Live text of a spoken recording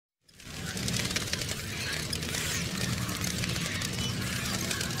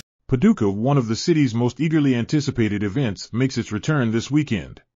Paducah, one of the city's most eagerly anticipated events, makes its return this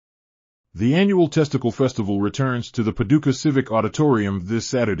weekend. The annual Testicle Festival returns to the Paducah Civic Auditorium this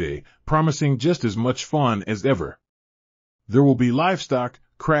Saturday, promising just as much fun as ever. There will be livestock,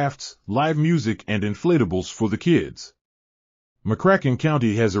 crafts, live music, and inflatables for the kids. McCracken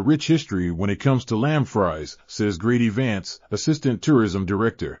County has a rich history when it comes to lamb fries, says Grady Vance, Assistant Tourism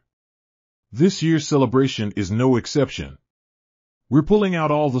Director. This year's celebration is no exception. We're pulling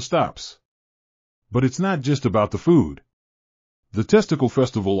out all the stops. But it's not just about the food. The Testicle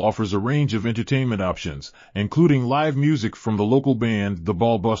Festival offers a range of entertainment options, including live music from the local band, the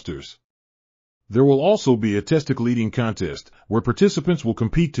Ballbusters. There will also be a testicle eating contest, where participants will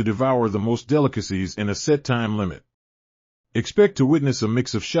compete to devour the most delicacies in a set time limit. Expect to witness a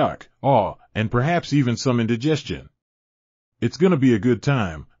mix of shock, awe, and perhaps even some indigestion. It's gonna be a good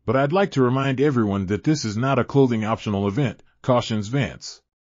time, but I'd like to remind everyone that this is not a clothing optional event, cautions Vance.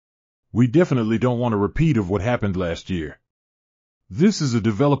 We definitely don't want a repeat of what happened last year. This is a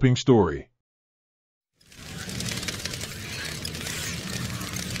developing story.